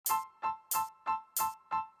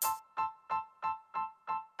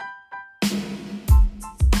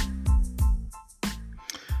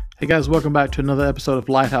Hey guys, welcome back to another episode of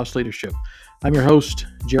Lighthouse Leadership. I'm your host,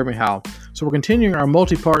 Jeremy Howell. So we're continuing our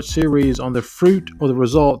multi-part series on the fruit or the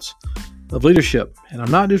results of leadership. And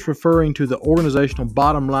I'm not just referring to the organizational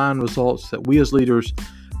bottom line results that we as leaders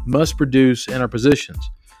must produce in our positions.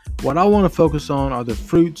 What I want to focus on are the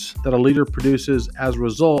fruits that a leader produces as a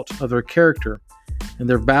result of their character and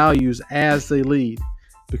their values as they lead.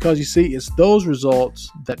 Because you see, it's those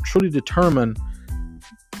results that truly determine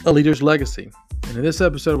a leader's legacy. And in this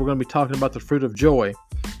episode, we're going to be talking about the fruit of joy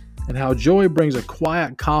and how joy brings a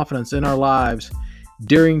quiet confidence in our lives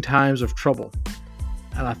during times of trouble.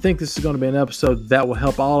 And I think this is going to be an episode that will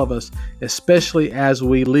help all of us, especially as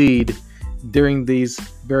we lead during these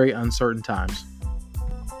very uncertain times.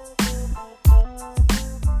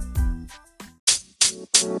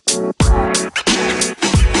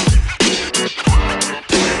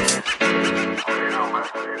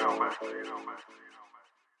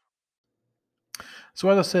 So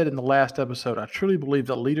as I said in the last episode, I truly believe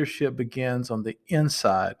that leadership begins on the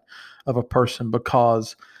inside of a person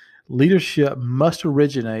because leadership must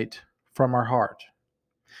originate from our heart.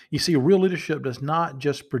 You see, real leadership does not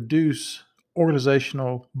just produce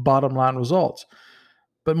organizational bottom line results,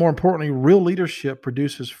 but more importantly, real leadership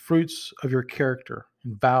produces fruits of your character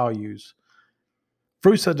and values,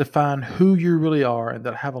 fruits that define who you really are and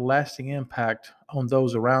that have a lasting impact on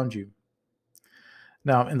those around you.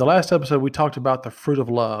 Now, in the last episode, we talked about the fruit of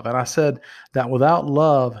love, and I said that without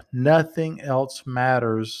love, nothing else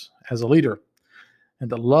matters as a leader, and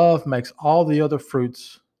that love makes all the other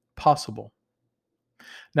fruits possible.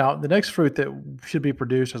 Now, the next fruit that should be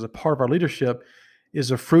produced as a part of our leadership is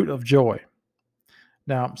the fruit of joy.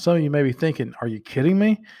 Now, some of you may be thinking, are you kidding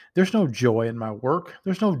me? There's no joy in my work.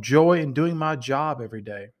 There's no joy in doing my job every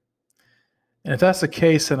day. And if that's the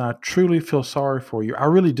case, then I truly feel sorry for you. I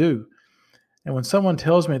really do. And when someone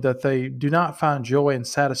tells me that they do not find joy and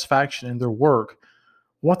satisfaction in their work,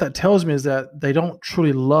 what that tells me is that they don't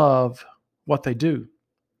truly love what they do.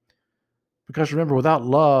 Because remember, without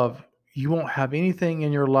love, you won't have anything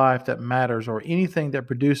in your life that matters or anything that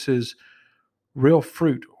produces real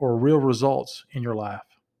fruit or real results in your life.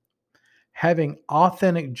 Having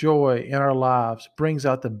authentic joy in our lives brings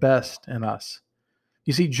out the best in us.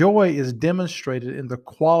 You see, joy is demonstrated in the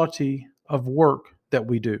quality of work that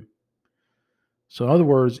we do. So in other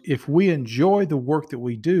words, if we enjoy the work that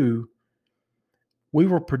we do, we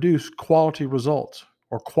will produce quality results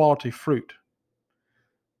or quality fruit.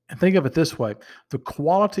 And think of it this way, the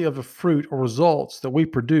quality of the fruit or results that we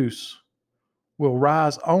produce will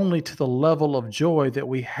rise only to the level of joy that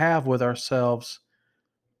we have with ourselves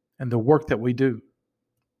and the work that we do.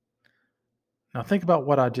 Now think about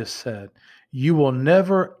what I just said. You will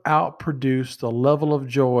never outproduce the level of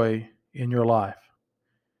joy in your life.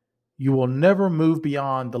 You will never move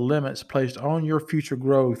beyond the limits placed on your future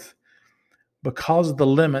growth because of the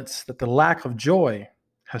limits that the lack of joy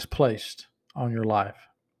has placed on your life.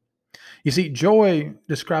 You see, joy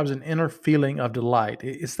describes an inner feeling of delight.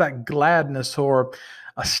 It's that gladness or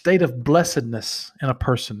a state of blessedness in a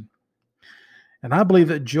person. And I believe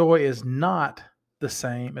that joy is not the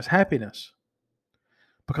same as happiness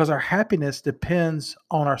because our happiness depends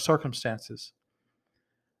on our circumstances.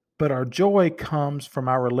 But our joy comes from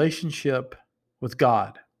our relationship with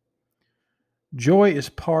God. Joy is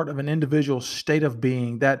part of an individual's state of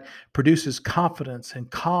being that produces confidence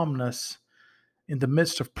and calmness in the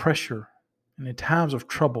midst of pressure and in times of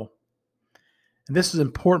trouble. And this is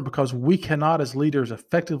important because we cannot, as leaders,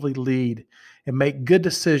 effectively lead and make good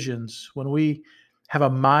decisions when we have a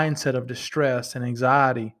mindset of distress and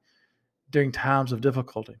anxiety during times of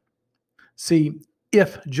difficulty. See,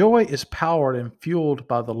 if joy is powered and fueled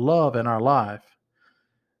by the love in our life,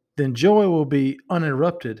 then joy will be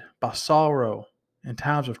uninterrupted by sorrow in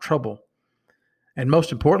times of trouble. And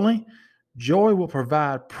most importantly, joy will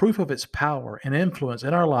provide proof of its power and influence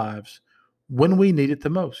in our lives when we need it the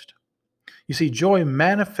most. You see, joy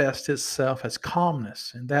manifests itself as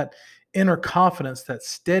calmness and that inner confidence that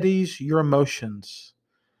steadies your emotions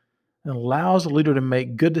and allows a leader to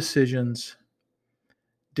make good decisions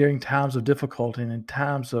during times of difficulty and in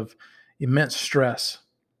times of immense stress.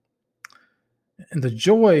 And the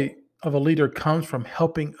joy of a leader comes from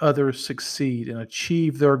helping others succeed and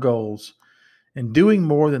achieve their goals and doing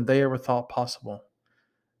more than they ever thought possible.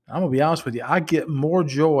 I'm going to be honest with you, I get more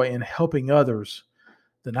joy in helping others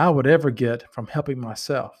than I would ever get from helping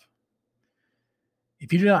myself.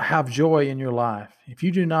 If you do not have joy in your life, if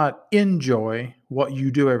you do not enjoy what you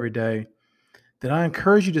do every day, then I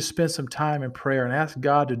encourage you to spend some time in prayer and ask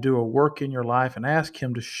God to do a work in your life and ask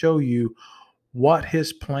Him to show you what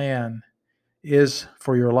His plan is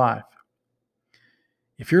for your life.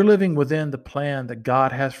 If you're living within the plan that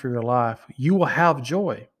God has for your life, you will have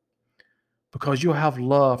joy because you'll have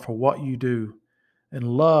love for what you do and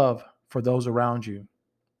love for those around you.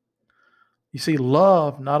 You see,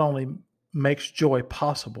 love not only makes joy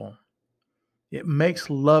possible, it makes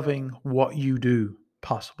loving what you do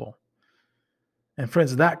possible. And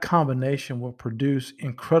friends, that combination will produce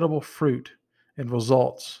incredible fruit and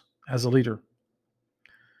results as a leader.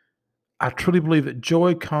 I truly believe that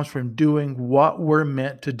joy comes from doing what we're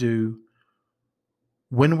meant to do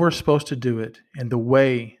when we're supposed to do it and the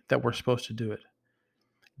way that we're supposed to do it.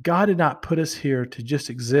 God did not put us here to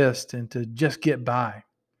just exist and to just get by.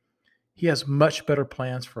 He has much better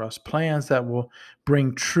plans for us, plans that will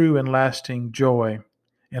bring true and lasting joy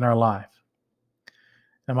in our life.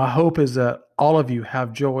 And my hope is that all of you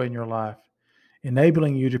have joy in your life,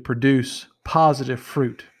 enabling you to produce positive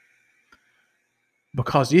fruit.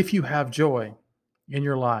 Because if you have joy in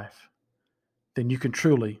your life, then you can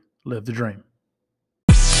truly live the dream.